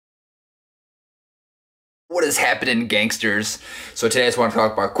What is happening, gangsters? So today I just want to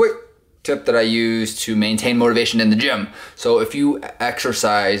talk about a quick tip that I use to maintain motivation in the gym. So if you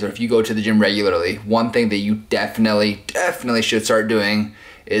exercise or if you go to the gym regularly, one thing that you definitely should start doing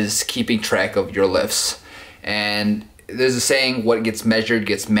is keeping track of your lifts. And there's a saying, what gets measured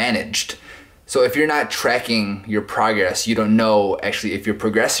gets managed. So if you're not tracking your progress, you don't know actually if you're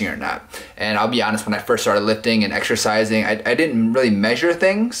progressing or not. And I'll be honest, when I first started lifting and exercising, I didn't really measure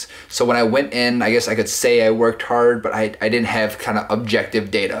things. So when I went in, I guess I could say I worked hard, but I didn't have kind of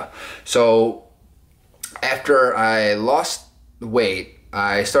objective data. So after I lost weight,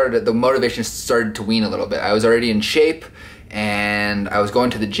 the motivation started to wane a little bit. I was already in shape and I was going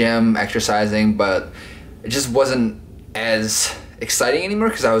to the gym, exercising, but it just wasn't as exciting anymore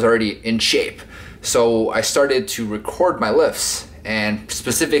because I was already in shape. So I started to record my lifts, and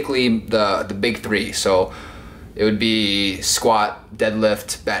specifically the big three. So it would be squat,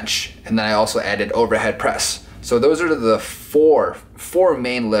 deadlift, bench, and then I also added overhead press. So those are the four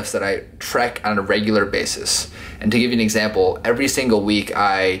main lifts that I track on a regular basis. And to give you an example, every single week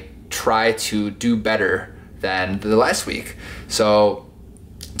I try to do better than the last week. So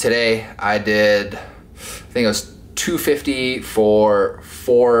today I did, I think it was 250 for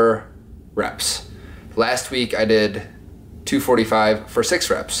 4 reps. Last week I did 245 for 6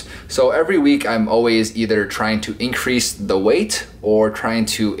 reps. So every week I'm always either trying to increase the weight or trying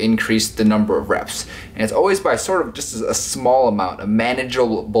to increase the number of reps. And it's always by sort of just a small amount, a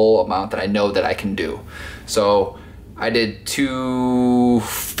manageable amount that I know that I can do. So I did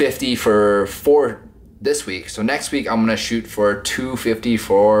 250 for 4 this week. So next week I'm gonna shoot for 250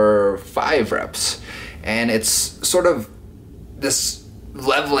 for 5 reps. And it's sort of this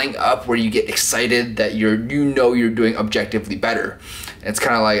leveling up where you get excited that you know you're doing objectively better. And it's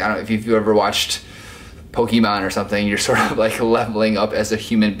kind of like, I don't know if you've ever watched Pokemon or something, you're sort of like leveling up as a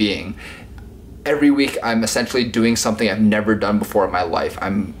human being. Every week I'm essentially doing something I've never done before in my life.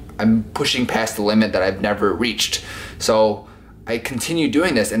 I'm pushing past the limit that I've never reached. So I continue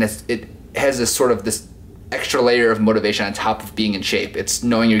doing this, and it has this sort of this extra layer of motivation on top of being in shape. It's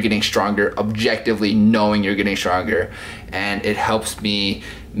knowing you're getting stronger, objectively knowing you're getting stronger, and it helps me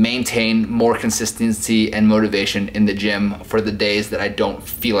maintain more consistency and motivation in the gym for the days that I don't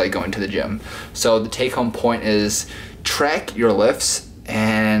feel like going to the gym. So the take-home point is track your lifts,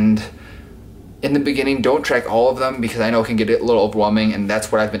 and in the beginning don't track all of them because I know it can get a little overwhelming, and that's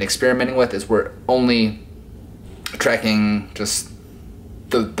what I've been experimenting with, is we're only tracking just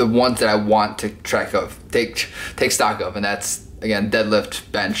the ones that I want to take stock of, and that's again deadlift,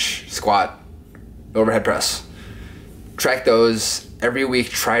 bench, squat, overhead press. Track those every week.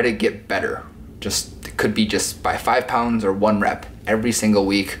 Try to get better. It could be just by 5 pounds or 1 rep every single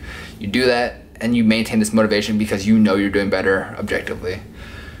week. You do that and you maintain this motivation because you know you're doing better objectively.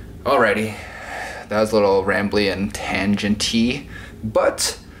 Alrighty, that was a little rambly and tangenty,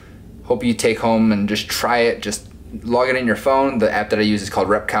 but hope you take home and just try it. Just log it in your phone. The app that I use is called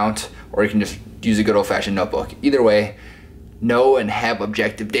Rep Count, or you can just use a good old-fashioned notebook. Either way, know and have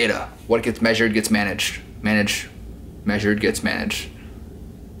objective data. What gets measured gets managed. Measured gets managed.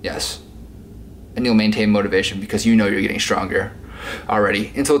 Yes. And you'll maintain motivation because you know you're getting stronger.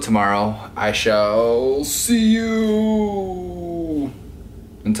 Alrighty, until tomorrow, I shall see you.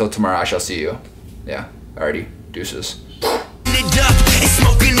 Until tomorrow, I shall see you. Yeah, alrighty, deuces.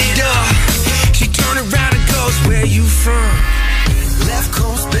 Turn around and goes, where you from? Left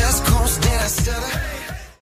coast, best coast, then I stutter.